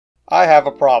I have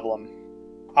a problem.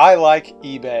 I like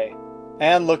eBay,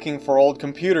 and looking for old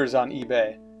computers on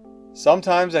eBay.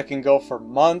 Sometimes I can go for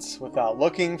months without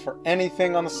looking for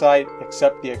anything on the site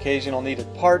except the occasional needed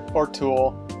part or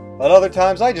tool, but other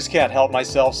times I just can't help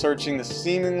myself searching the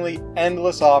seemingly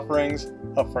endless offerings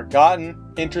of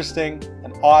forgotten, interesting,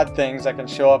 and odd things that can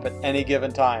show up at any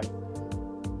given time.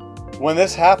 When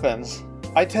this happens,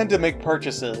 I tend to make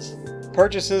purchases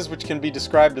which can be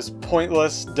described as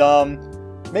pointless, dumb,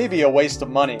 maybe a waste of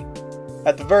money.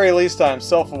 At the very least, I am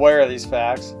self-aware of these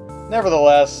facts.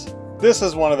 Nevertheless, this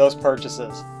is one of those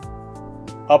purchases.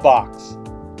 A box.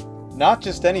 Not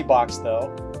just any box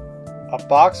though. A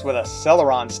box with a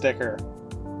Celeron sticker.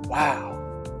 Wow.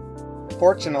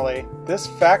 Fortunately, this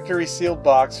factory sealed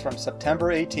box from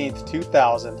September 18th,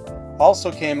 2000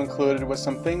 also came included with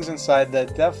some things inside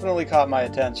that definitely caught my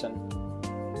attention.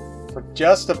 For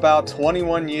just about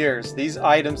 21 years, these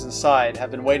items inside have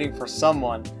been waiting for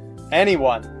someone,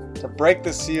 anyone, to break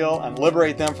the seal and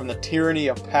liberate them from the tyranny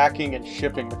of packing and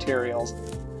shipping materials.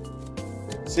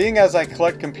 Seeing as I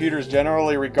collect computers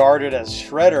generally regarded as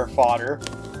shredder fodder,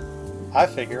 I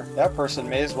figure that person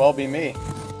may as well be me.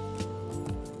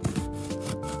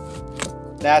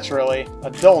 Naturally,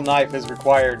 a dull knife is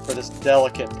required for this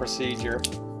delicate procedure.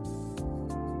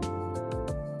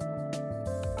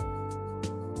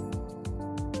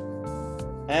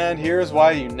 And here's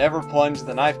why you never plunge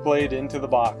the knife blade into the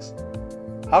box.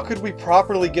 How could we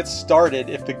properly get started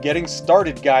if the Getting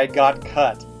Started guide got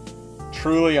cut?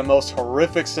 Truly a most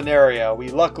horrific scenario we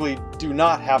luckily do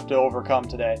not have to overcome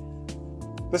today.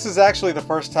 This is actually the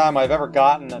first time I've ever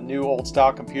gotten a new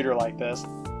old-style computer like this,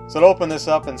 so to open this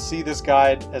up and see this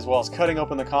guide as well as cutting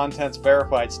open the contents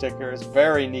verified sticker is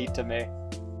very neat to me.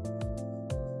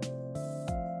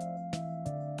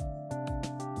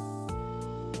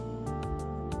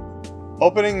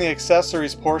 Opening the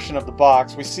accessories portion of the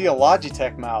box, we see a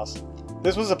Logitech mouse.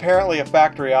 This was apparently a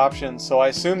factory option, so I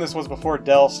assume this was before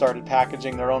Dell started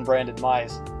packaging their own branded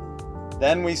mice.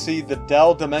 Then we see the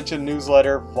Dell Dimension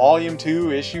Newsletter Volume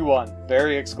 2 Issue 1,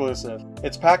 very exclusive.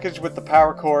 It's packaged with the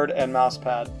power cord and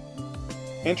mousepad.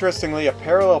 Interestingly, a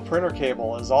parallel printer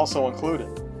cable is also included.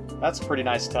 That's a pretty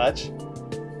nice touch.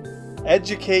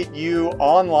 Educate You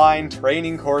Online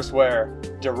Training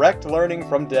Courseware, Direct Learning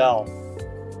from Dell.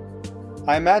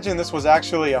 I imagine this was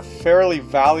actually a fairly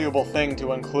valuable thing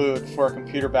to include for a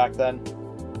computer back then.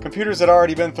 Computers had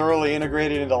already been thoroughly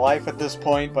integrated into life at this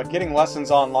point, but getting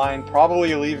lessons online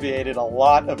probably alleviated a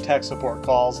lot of tech support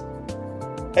calls.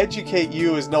 Educate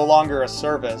You is no longer a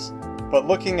service, but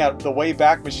looking at the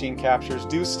Wayback Machine captures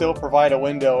do still provide a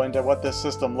window into what this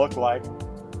system looked like.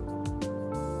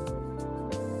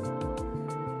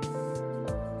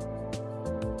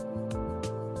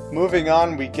 Moving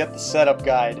on, we get the setup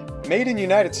guide. Made in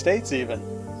United States even.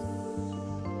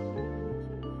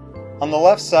 On the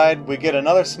left side, we get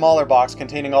another smaller box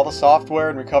containing all the software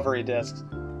and recovery disks.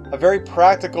 A very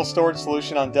practical storage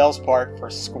solution on Dell's part for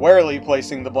squarely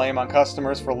placing the blame on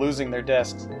customers for losing their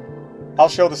disks. I'll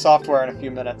show the software in a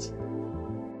few minutes.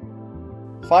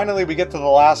 Finally, we get to the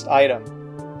last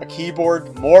item. A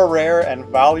keyboard more rare and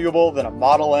valuable than a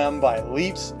Model M by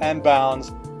leaps and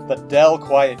bounds, the Dell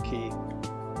Quiet Key.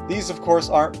 These of course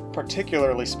aren't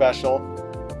particularly special,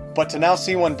 but to now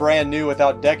see one brand new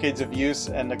without decades of use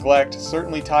and neglect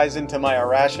certainly ties into my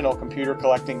irrational computer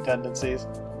collecting tendencies.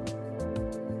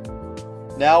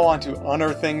 Now on to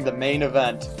unearthing the main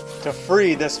event, to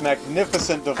free this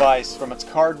magnificent device from its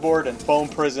cardboard and foam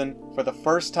prison for the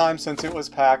first time since it was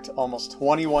packed almost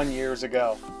 21 years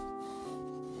ago.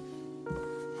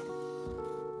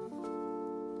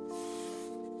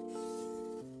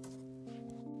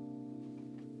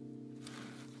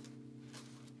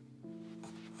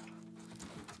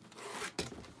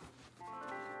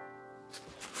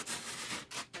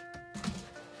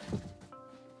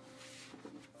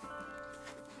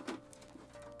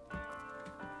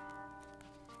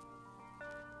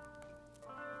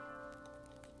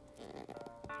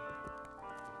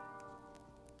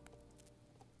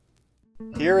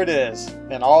 Here it is,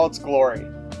 in all its glory,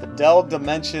 the Dell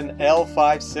Dimension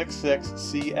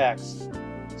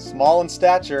L566cx. Small in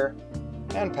stature,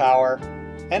 and power,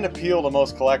 and appeal to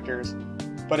most collectors,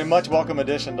 but a much welcome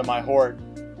addition to my hoard.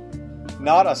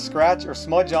 Not a scratch or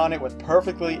smudge on it with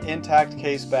perfectly intact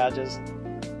case badges.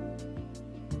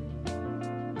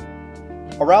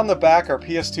 Around the back are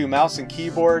PS2 mouse and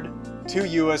keyboard, 2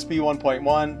 USB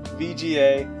 1.1,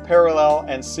 VGA, parallel,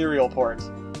 and serial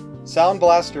ports. Sound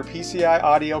Blaster PCI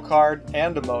audio card,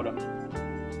 and a modem.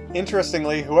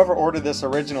 Interestingly, whoever ordered this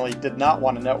originally did not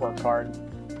want a network card.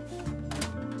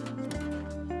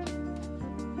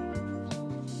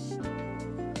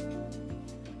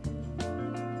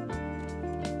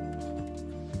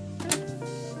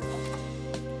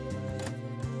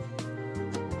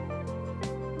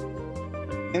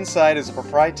 Inside is a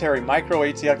proprietary micro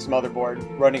ATX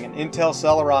motherboard running an Intel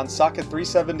Celeron Socket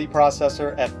 370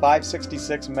 processor at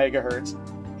 566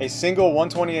 MHz, a single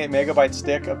 128MB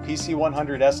stick of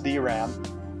PC100 SD RAM,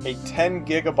 a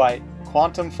 10GB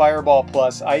Quantum Fireball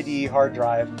Plus IDE hard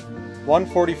drive, one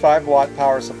 45-watt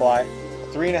power supply, a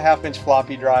 3.5-inch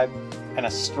floppy drive, and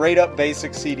a straight-up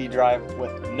basic CD drive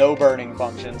with no burning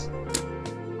functions.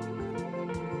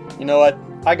 You know what?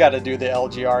 I gotta do the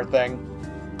LGR thing.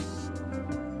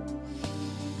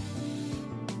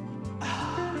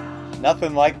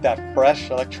 Nothing like that fresh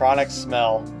electronic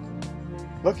smell.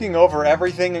 Looking over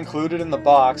everything included in the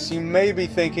box, you may be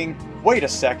thinking, wait a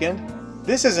second,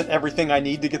 this isn't everything I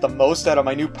need to get the most out of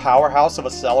my new powerhouse of a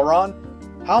Celeron?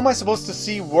 How am I supposed to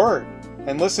see Word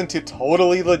and listen to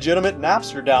totally legitimate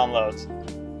Napster downloads?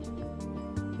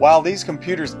 While these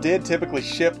computers did typically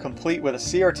ship complete with a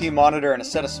CRT monitor and a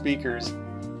set of speakers,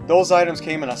 those items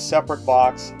came in a separate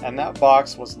box, and that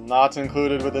box was not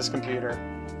included with this computer.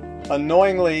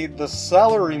 Annoyingly, the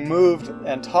seller removed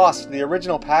and tossed the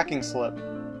original packing slip,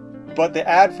 but the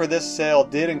ad for this sale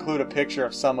did include a picture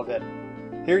of some of it.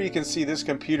 Here you can see this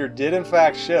computer did in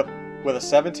fact ship with a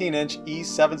 17-inch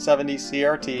E770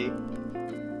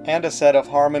 CRT and a set of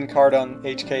Harman Kardon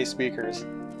HK speakers.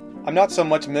 I'm not so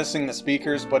much missing the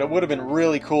speakers, but it would have been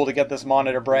really cool to get this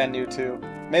monitor brand new too.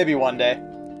 Maybe one day.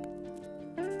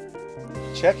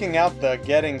 Checking out the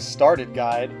Getting Started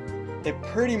guide, it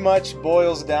pretty much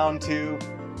boils down to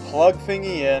plug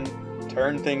thingy in,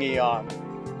 turn thingy on.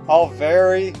 All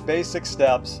very basic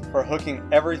steps for hooking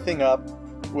everything up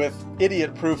with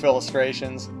idiot-proof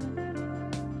illustrations.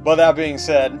 But that being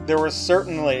said, there was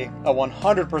certainly a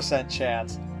 100%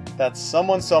 chance that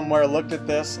someone somewhere looked at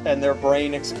this and their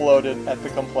brain exploded at the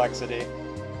complexity.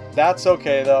 That's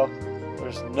okay though,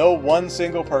 there's no one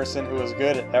single person who is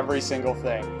good at every single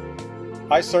thing.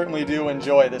 I certainly do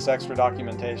enjoy this extra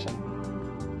documentation.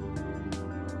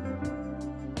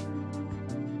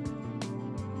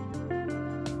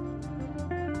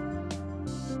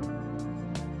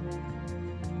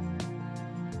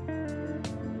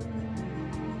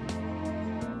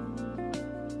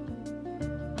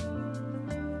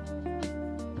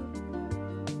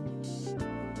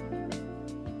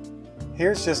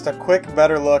 Here's just a quick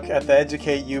better look at the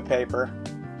Educate You paper.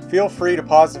 Feel free to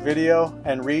pause the video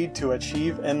and read to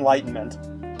achieve enlightenment.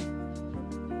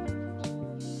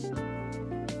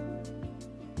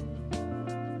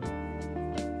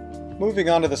 Moving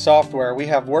on to the software, we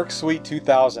have WorkSuite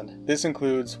 2000. This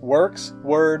includes Works,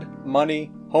 Word,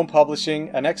 Money, Home Publishing,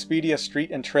 and Expedia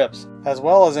Street and Trips, as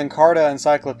well as Encarta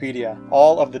Encyclopedia,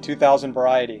 all of the 2000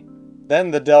 variety. Then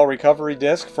the Dell recovery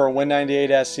disk for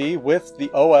Win98 SE with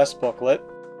the OS booklet,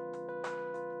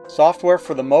 software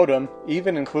for the modem,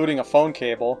 even including a phone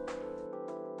cable,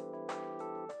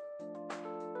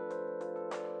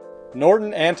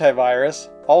 Norton antivirus,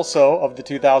 also of the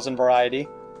 2000 variety,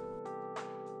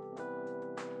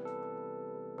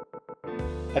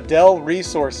 a Dell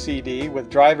resource CD with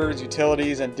drivers,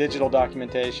 utilities, and digital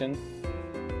documentation.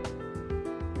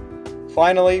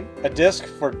 Finally, a disk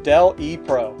for Dell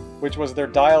ePro, which was their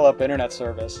dial-up internet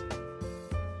service.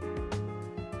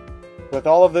 With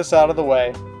all of this out of the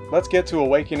way, let's get to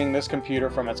awakening this computer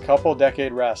from its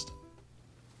couple-decade rest.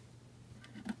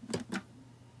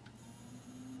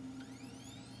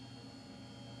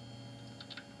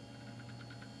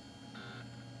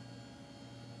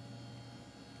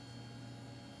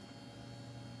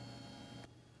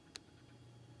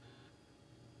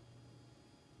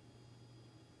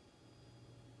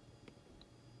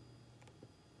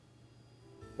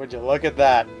 Would you look at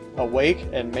that, awake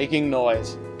and making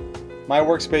noise. My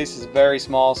workspace is very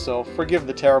small, so forgive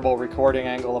the terrible recording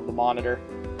angle of the monitor.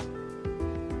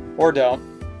 Or don't.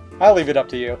 I'll leave it up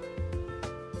to you.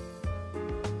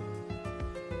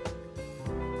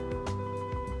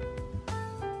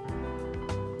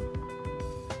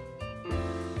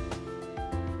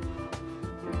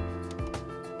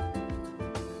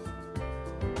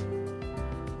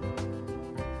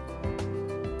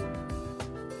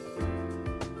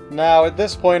 Now, at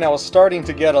this point I was starting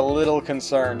to get a little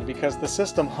concerned because the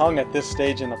system hung at this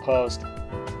stage in the post.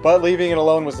 But leaving it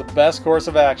alone was the best course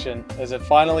of action, as it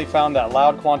finally found that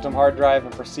loud quantum hard drive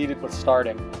and proceeded with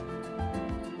starting.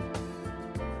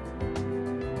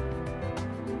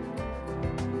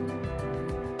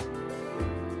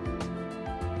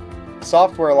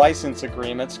 Software license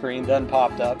agreement screen then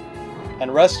popped up,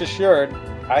 and rest assured,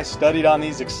 I studied on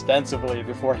these extensively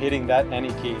before hitting that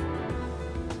any key.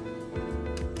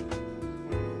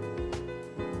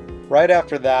 Right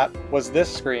after that was this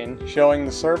screen showing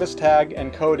the service tag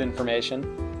and code information.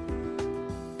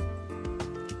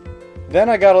 Then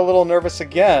I got a little nervous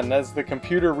again as the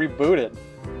computer rebooted.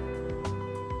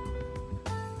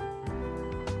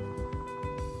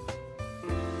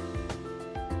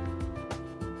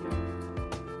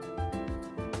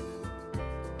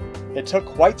 It took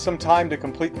quite some time to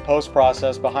complete the post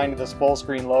process behind this full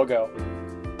screen logo.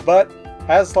 But,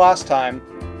 as last time,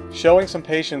 showing some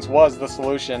patience was the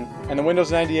solution, and the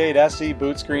Windows 98 SE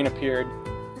boot screen appeared,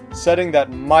 setting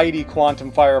that mighty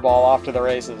quantum fireball off to the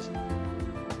races.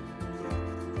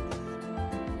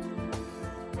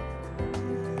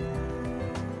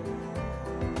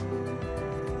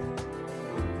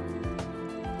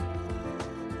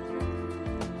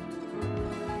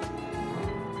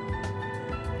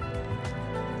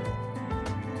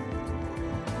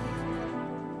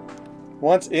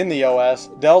 Once in the OS,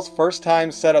 Dell's first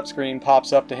time setup screen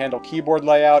pops up to handle keyboard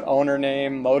layout, owner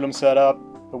name, modem setup,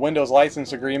 the Windows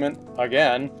license agreement,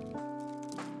 again.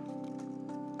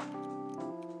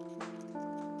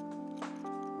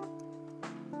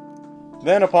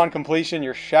 Then upon completion,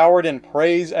 you're showered in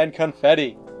praise and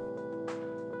confetti.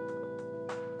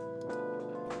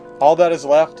 All that is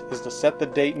left is to set the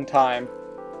date and time.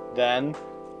 Then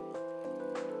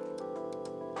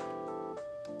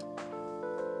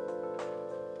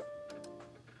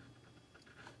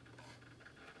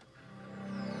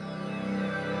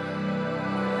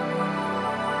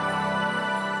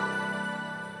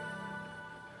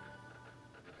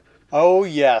oh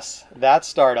yes, that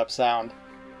startup sound.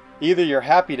 Either you're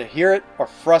happy to hear it or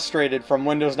frustrated from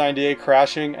Windows 98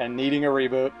 crashing and needing a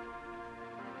reboot.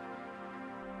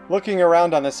 Looking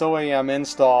around on this OEM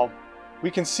install,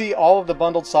 we can see all of the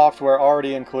bundled software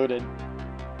already included.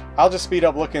 I'll just speed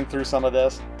up looking through some of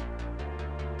this.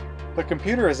 The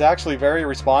computer is actually very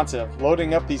responsive,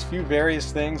 loading up these few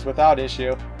various things without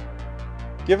issue.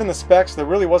 Given the specs, there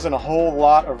really wasn't a whole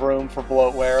lot of room for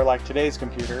bloatware like today's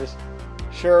computers.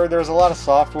 Sure, there's a lot of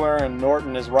software and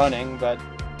Norton is running, but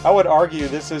I would argue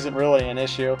this isn't really an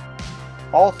issue.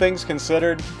 All things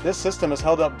considered, this system has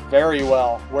held up very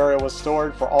well where it was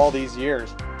stored for all these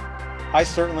years. I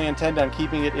certainly intend on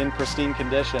keeping it in pristine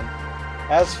condition.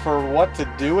 As for what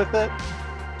to do with it,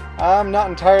 I'm not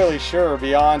entirely sure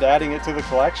beyond adding it to the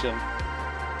collection.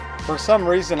 For some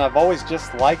reason, I've always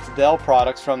just liked Dell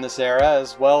products from this era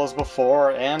as well as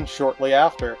before and shortly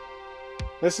after.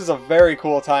 This is a very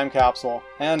cool time capsule,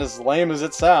 and as lame as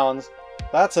it sounds,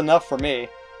 that's enough for me.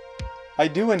 I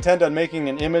do intend on making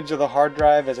an image of the hard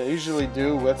drive as I usually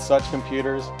do with such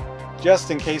computers, just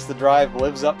in case the drive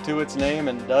lives up to its name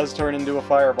and does turn into a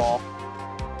fireball.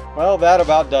 Well, that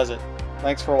about does it.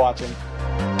 Thanks for watching.